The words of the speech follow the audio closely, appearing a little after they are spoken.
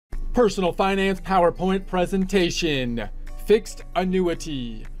Personal Finance PowerPoint presentation. Fixed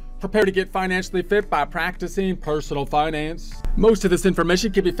annuity. Prepare to get financially fit by practicing personal finance. Most of this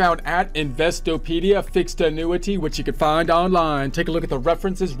information can be found at Investopedia Fixed Annuity, which you can find online. Take a look at the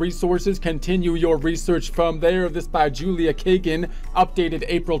references, resources, continue your research from there. This by Julia Kagan, updated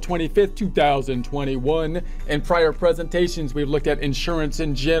April 25th, 2021. In prior presentations, we've looked at insurance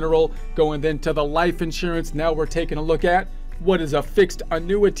in general, going then to the life insurance. Now we're taking a look at what is a fixed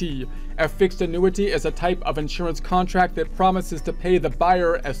annuity? A fixed annuity is a type of insurance contract that promises to pay the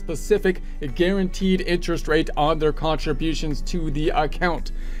buyer a specific guaranteed interest rate on their contributions to the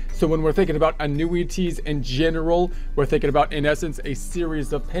account. So when we're thinking about annuities in general, we're thinking about, in essence, a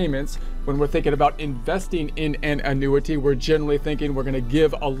series of payments. When we're thinking about investing in an annuity, we're generally thinking we're going to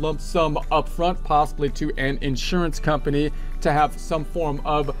give a lump sum upfront, possibly to an insurance company, to have some form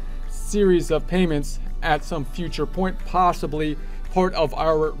of series of payments at some future point, possibly part of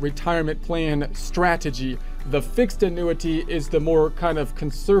our retirement plan strategy. The fixed annuity is the more kind of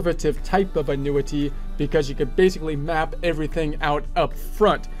conservative type of annuity because you could basically map everything out up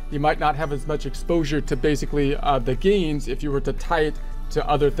front. You might not have as much exposure to basically the gains if you were to tie it to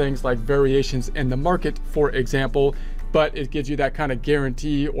other things like variations in the market, for example, but it gives you that kind of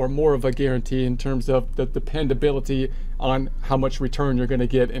guarantee, or more of a guarantee, in terms of the dependability on how much return you're going to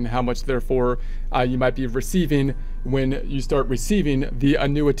get and how much therefore you might be receiving when you start receiving the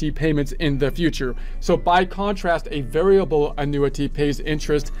annuity payments in the future. So by contrast, a variable annuity pays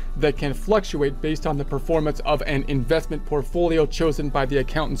interest that can fluctuate based on the performance of an investment portfolio chosen by the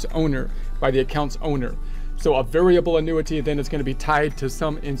account's owner, So a variable annuity then is going to be tied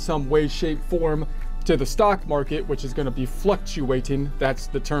to in some way, shape, form to the stock market, which is going to be fluctuating. That's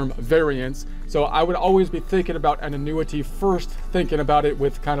the term variance. So I would always be thinking about an annuity first, thinking about it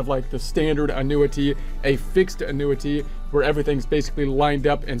with kind of like the standard annuity, a fixed annuity, where everything's basically lined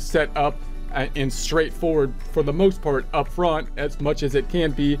up and set up and straightforward for the most part up front as much as it can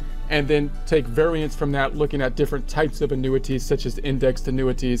be, and then take variance from that, looking at different types of annuities such as indexed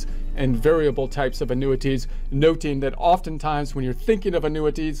annuities and variable types of annuities, noting that oftentimes when you're thinking of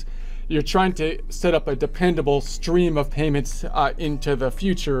annuities, you're trying to set up a dependable stream of payments into the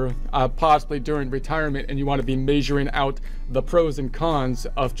future, possibly during retirement, and you want to be measuring out the pros and cons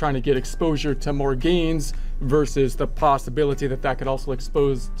of trying to get exposure to more gains versus the possibility that that could also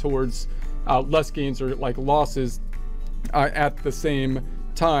expose towards less gains or like losses at the same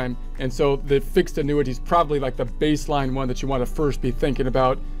time. And so the fixed annuity is probably like the baseline one that you want to first be thinking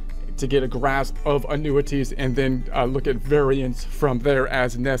about to get a grasp of annuities, and then look at variance from there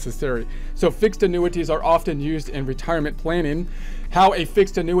as necessary. So fixed annuities are often used in retirement planning. How a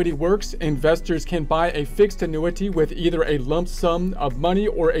fixed annuity works: investors can buy a fixed annuity with either a lump sum of money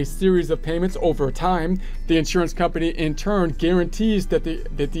or a series of payments over time. The insurance company in turn guarantees that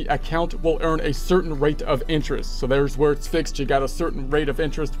the account will earn a certain rate of interest. So there's where it's fixed. You got a certain rate of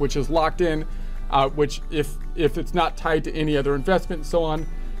interest which is locked in, which if it's not tied to any other investment and so on,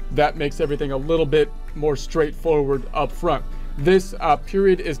 that makes everything a little bit more straightforward up front. This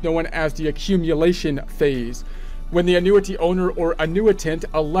period is known as the accumulation phase. When the annuity owner or annuitant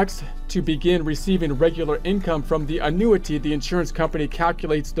elects to begin receiving regular income from the annuity, the insurance company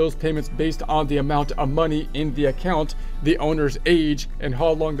calculates those payments based on the amount of money in the account, the owner's age, and how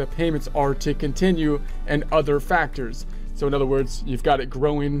long the payments are to continue, and other factors. So in other words, you've got it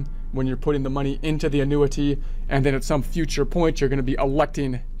growing when you're putting the money into the annuity, and then at some future point you're going to be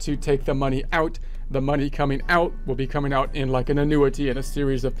electing to take the money out. The money coming out will be coming out in like an annuity in a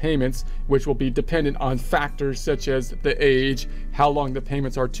series of payments, which will be dependent on factors such as the age, how long the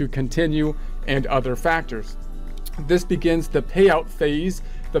payments are to continue, and other factors. This begins the payout phase.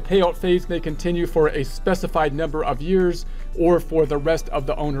 The payout phase may continue for a specified number of years or for the rest of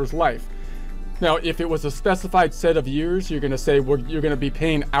the owner's life. Now, if it was a specified set of years, you're going to say you're going to be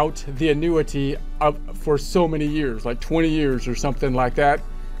paying out the annuity for so many years, like 20 years or something like that.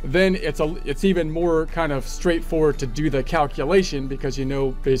 Then it's even more kind of straightforward to do the calculation because you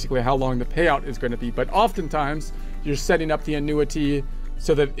know basically how long the payout is going to be. But oftentimes you're setting up the annuity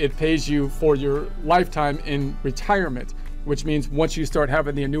so that it pays you for your lifetime in retirement, which means once you start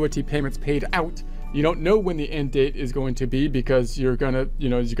having the annuity payments paid out, you don't know when the end date is going to be because you're gonna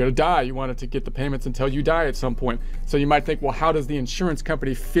die. You want it to get the payments until you die at some point. So you might think, well, how does the insurance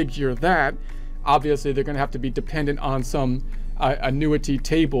company figure that? Obviously, they're gonna have to be dependent on some annuity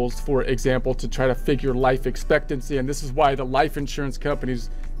tables, for example, to try to figure life expectancy. And this is why the life insurance companies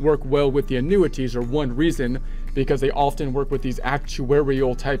work well with the annuities, or one reason, because they often work with these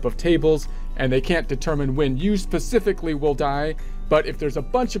actuarial type of tables, and they can't determine when you specifically will die. But if there's a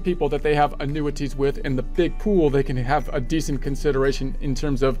bunch of people that they have annuities with in the big pool, they can have a decent consideration in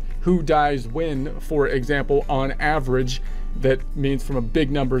terms of who dies when, for example, on average. That means from a big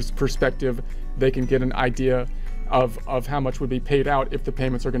numbers perspective, they can get an idea of how much would be paid out if the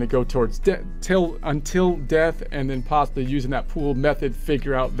payments are going to go towards until death, and then possibly using that pool method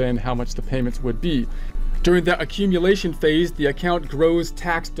figure out then how much the payments would be. During the accumulation phase, the account grows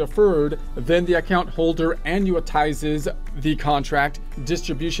tax deferred, then the account holder annuitizes the contract.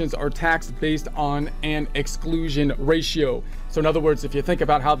 Distributions are taxed based on an exclusion ratio. So in other words, if you think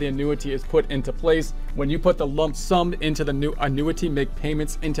about how the annuity is put into place, when you put the lump sum into the new annuity, make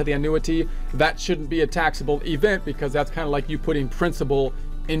payments into the annuity, that shouldn't be a taxable event, because that's kind of like you putting principal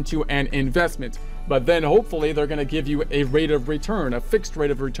into an investment. But then hopefully they're going to give you a rate of return, a fixed rate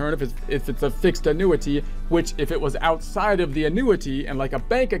of return if it's a fixed annuity, which if it was outside of the annuity and like a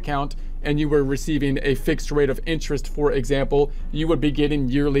bank account and you were receiving a fixed rate of interest, for example, you would be getting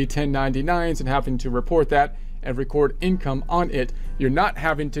yearly 1099s and having to report that and record income on it. You're not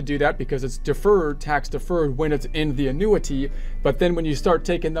having to do that because it's deferred, tax deferred when it's in the annuity. But then when you start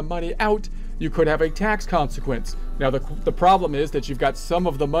taking the money out, you could have a tax consequence. Now the problem is that you've got some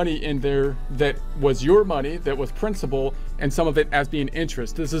of the money in there that was your money, that was principal, and some of it as being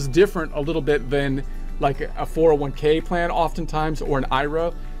interest. This is different a little bit than like a 401k plan oftentimes, or an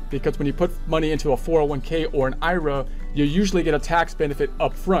IRA, because when you put money into a 401k or an IRA, you usually get a tax benefit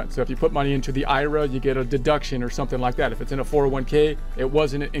up front. So if you put money into the IRA, you get a deduction or something like that. If it's in a 401k, it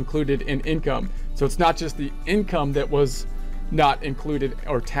wasn't included in income. So it's not just the income that was not included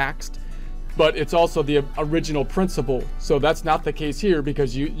or taxed, but it's also the original principal. So that's not the case here,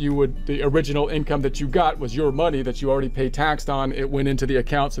 because the original income that you got was your money that you already paid taxed on. It went into the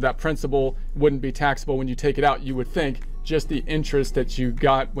account, so that principal wouldn't be taxable when you take it out, you would think. Just the interest that you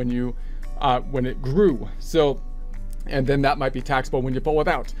got when it grew. So, and then that might be taxable when you pull it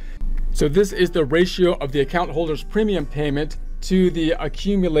out. So this is the ratio of the account holder's premium payment to the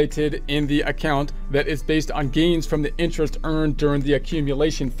accumulated in the account that is based on gains from the interest earned during the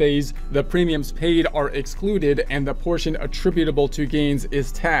accumulation phase. The premiums paid are excluded and the portion attributable to gains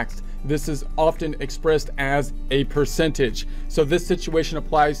is taxed. This is often expressed as a percentage. So this situation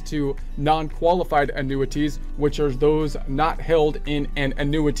applies to non-qualified annuities, which are those not held in an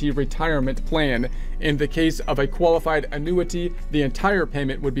annuity retirement plan. In the case of a qualified annuity, the entire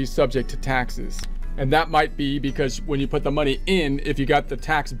payment would be subject to taxes. And that might be because when you put the money in, if you got the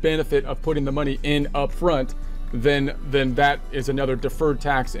tax benefit of putting the money in up front, then that is another deferred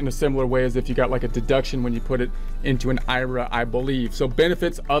tax in a similar way as if you got like a deduction when you put it into an IRA, I believe. So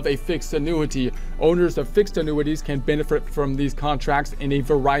benefits of a fixed annuity. Owners of fixed annuities can benefit from these contracts in a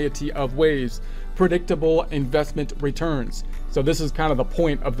variety of ways. Predictable investment returns. So this is kind of the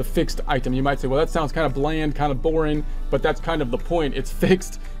point of the fixed item. You might say, well, that sounds kind of bland, kind of boring, but that's kind of the point. It's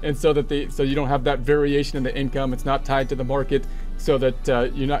fixed, and so you don't have that variation in the income. It's not tied to the market, so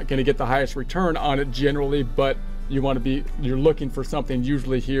that you're not going to get the highest return on it generally, but you're looking for something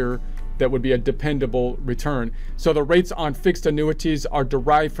usually here that would be a dependable return. So the rates on fixed annuities are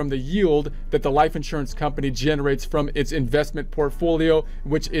derived from the yield that the life insurance company generates from its investment portfolio,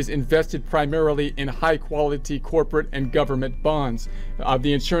 which is invested primarily in high quality corporate and government bonds.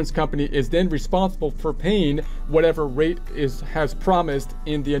 The insurance company is then responsible for paying whatever rate has promised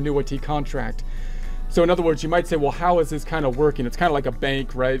in the annuity contract. So in other words, you might say, well, how is this kind of working? It's kind of like a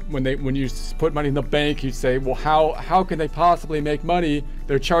bank, right? When you put money in the bank, you say, well, how can they possibly make money?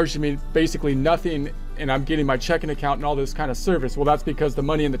 They're charging me basically nothing, and I'm getting my checking account and all this kind of service. Well, that's because the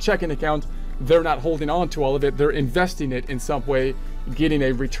money in the checking account, they're not holding on to all of it. They're investing it in some way, getting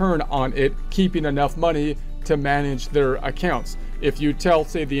a return on it, keeping enough money to manage their accounts. If you tell,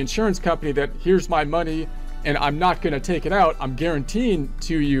 say, the insurance company that here's my money and I'm not going to take it out, I'm guaranteeing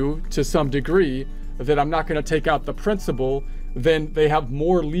to you to some degree that I'm not going to take out the principal, then they have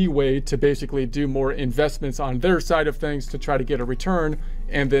more leeway to basically do more investments on their side of things to try to get a return,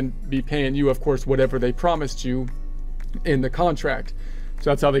 and then be paying you, of course, whatever they promised you in the contract.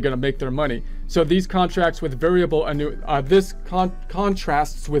 So that's how they're going to make their money. So these contracts with variable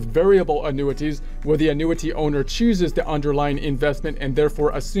contrasts with variable annuities, where the annuity owner chooses the underlying investment and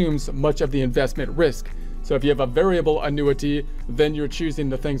therefore assumes much of the investment risk. So if you have a variable annuity, then you're choosing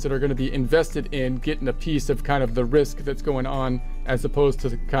the things that are going to be invested in, getting a piece of kind of the risk that's going on, as opposed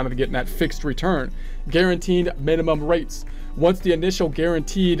to kind of getting that fixed return. Guaranteed minimum rates. Once the initial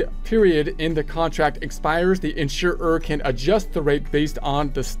guaranteed period in the contract expires, the insurer can adjust the rate based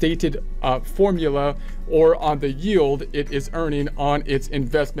on the stated formula or on the yield it is earning on its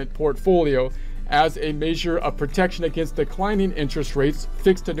investment portfolio. As a measure of protection against declining interest rates,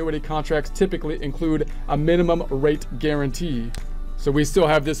 fixed annuity contracts typically include a minimum rate guarantee. So we still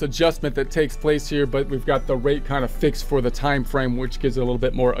have this adjustment that takes place here, but we've got the rate kind of fixed for the time frame, which gives it a little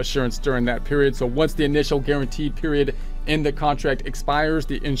bit more assurance during that period. So once the initial guaranteed period in the contract expires,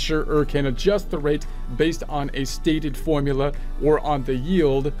 the insurer can adjust the rate based on a stated formula or on the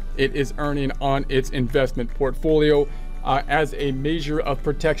yield it is earning on its investment portfolio. As a measure of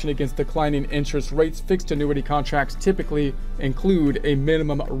protection against declining interest rates, fixed annuity contracts typically include a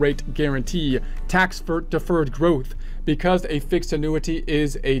minimum rate guarantee. Tax-deferred growth. Because a fixed annuity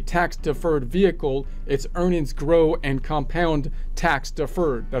is a tax-deferred vehicle, its earnings grow and compound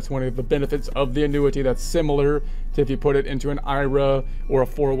tax-deferred. That's one of the benefits of the annuity. That's similar to if you put it into an IRA or a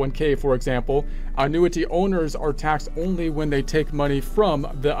 401k, for example. Annuity owners are taxed only when they take money from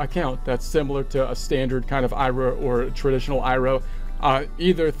the account. That's similar to a standard kind of IRA or a traditional IRA.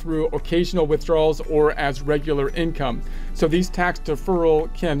 Either through occasional withdrawals or as regular income. So these tax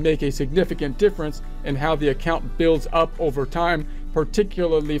deferral can make a significant difference in how the account builds up over time,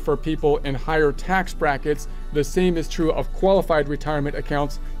 particularly for people in higher tax brackets. The same is true of qualified retirement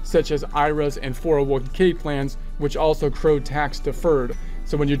accounts such as IRAs and 401k plans, which also grow tax deferred.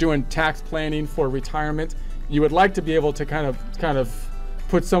 So when you're doing tax planning for retirement, you would like to be able to kind of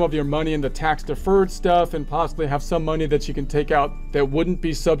put some of your money in the tax deferred stuff and possibly have some money that you can take out that wouldn't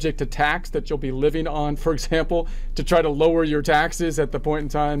be subject to tax, that you'll be living on, for example, to try to lower your taxes at the point in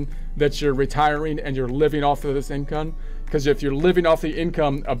time that you're retiring and you're living off of this income. Because if you're living off the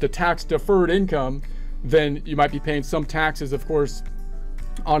income of the tax deferred income, then you might be paying some taxes, of course,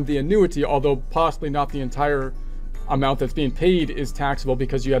 on the annuity, although possibly not the entire amount that's being paid is taxable,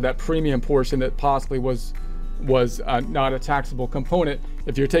 because you have that premium portion that possibly was not a taxable component.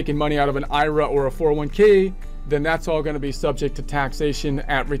 If you're taking money out of an IRA or a 401k, then that's all going to be subject to taxation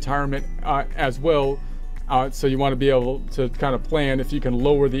at retirement as well. So you want to be able to kind of plan if you can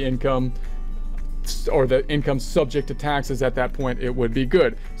lower the income or the income subject to taxes at that point, it would be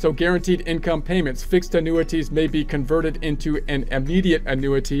good. So guaranteed income payments. Fixed annuities may be converted into an immediate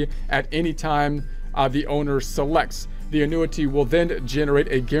annuity at any time the owner selects. The annuity will then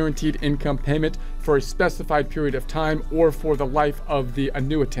generate a guaranteed income payment for a specified period of time or for the life of the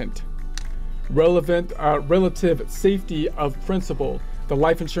annuitant. Relative safety of principal. The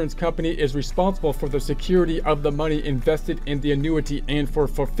life insurance company is responsible for the security of the money invested in the annuity and for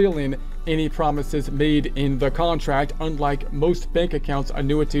fulfilling any promises made in the contract. Unlike most bank accounts,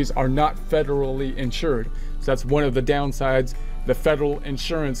 annuities are not federally insured. So that's one of the downsides. The federal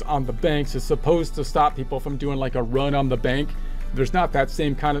insurance on the banks is supposed to stop people from doing like a run on the bank. There's not that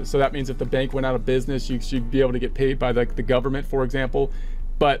same kind of, so that means if the bank went out of business, you should be able to get paid by the government, for example.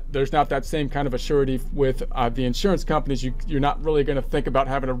 But there's not that same kind of a surety with the insurance companies. You're not really going to think about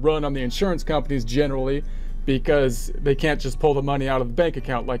having a run on the insurance companies generally, because they can't just pull the money out of the bank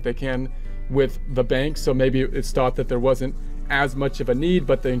account like they can with the bank. So maybe it's thought that there wasn't as much of a need,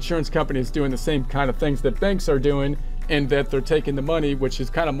 but the insurance company is doing the same kind of things that banks are doing, and that they're taking the money, which is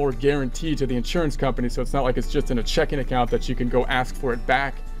kind of more guaranteed to the insurance company. So it's not like it's just in a checking account that you can go ask for it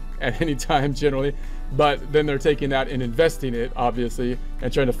back at any time generally, but then they're taking that and investing it, obviously,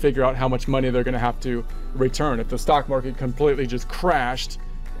 and trying to figure out how much money they're going to have to return. If the stock market completely just crashed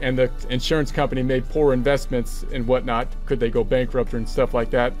and the insurance company made poor investments and whatnot, could they go bankrupt and stuff like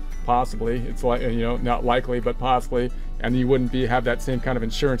that? Possibly. It's like, you know, not likely, but possibly. And you wouldn't have that same kind of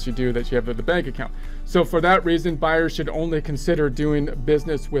insurance you do that you have at the bank account. So for that reason, buyers should only consider doing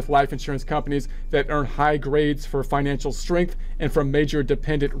business with life insurance companies that earn high grades for financial strength and from major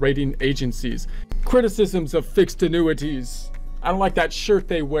dependent rating agencies. Criticisms of fixed annuities. I don't like that shirt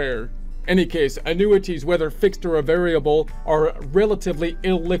they wear. Any case, annuities, whether fixed or a variable, are relatively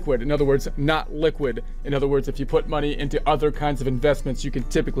illiquid. In other words, not liquid. In other words, if you put money into other kinds of investments, you can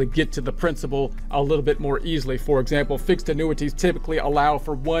typically get to the principal a little bit more easily. For example, fixed annuities typically allow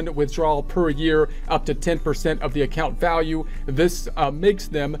for one withdrawal per year up to 10% of the account value. This makes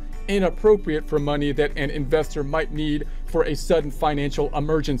them inappropriate for money that an investor might need for a sudden financial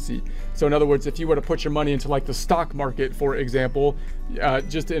emergency. So in other words, if you were to put your money into like the stock market, for example,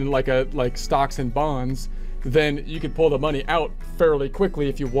 just in like stocks and bonds, then you could pull the money out fairly quickly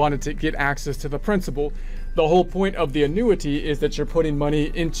if you wanted to get access to the principal. The whole point of the annuity is that you're putting money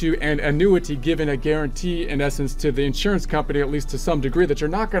into an annuity, given a guarantee in essence to the insurance company, at least to some degree, that you're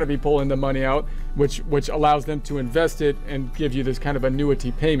not going to be pulling the money out, which allows them to invest it and give you this kind of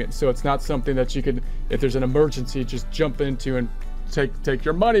annuity payment. So it's not something that you could, if there's an emergency, just jump into and take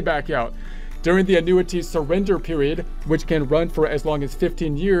your money back out. During the annuity surrender period, which can run for as long as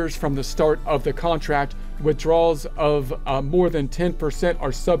 15 years from the start of the contract, withdrawals of more than 10%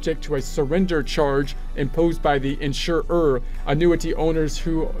 are subject to a surrender charge imposed by the insurer. Annuity owners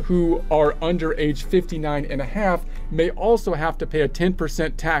who are under age 59 and a half may also have to pay a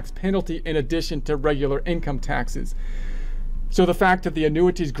 10% tax penalty in addition to regular income taxes. So the fact that the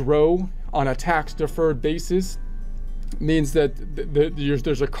annuities grow on a tax-deferred basis means that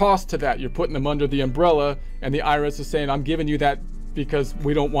there's a cost to that. You're putting them under the umbrella, and the IRS is saying, I'm giving you that because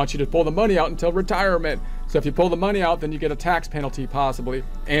we don't want you to pull the money out until retirement. So if you pull the money out, then you get a tax penalty possibly,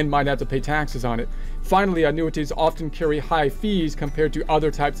 and might have to pay taxes on it. Finally, annuities often carry high fees compared to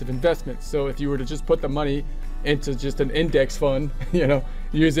other types of investments. So if you were to just put the money into just an index fund,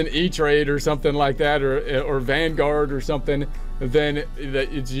 using E-Trade or something like that, or Vanguard or something, then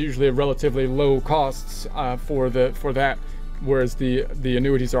it's usually a relatively low costs for that, whereas the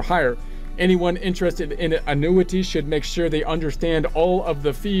annuities are higher. Anyone interested in annuities should make sure they understand all of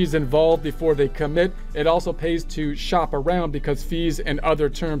the fees involved before they commit. It also pays to shop around because fees and other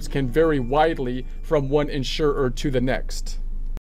terms can vary widely from one insurer to the next.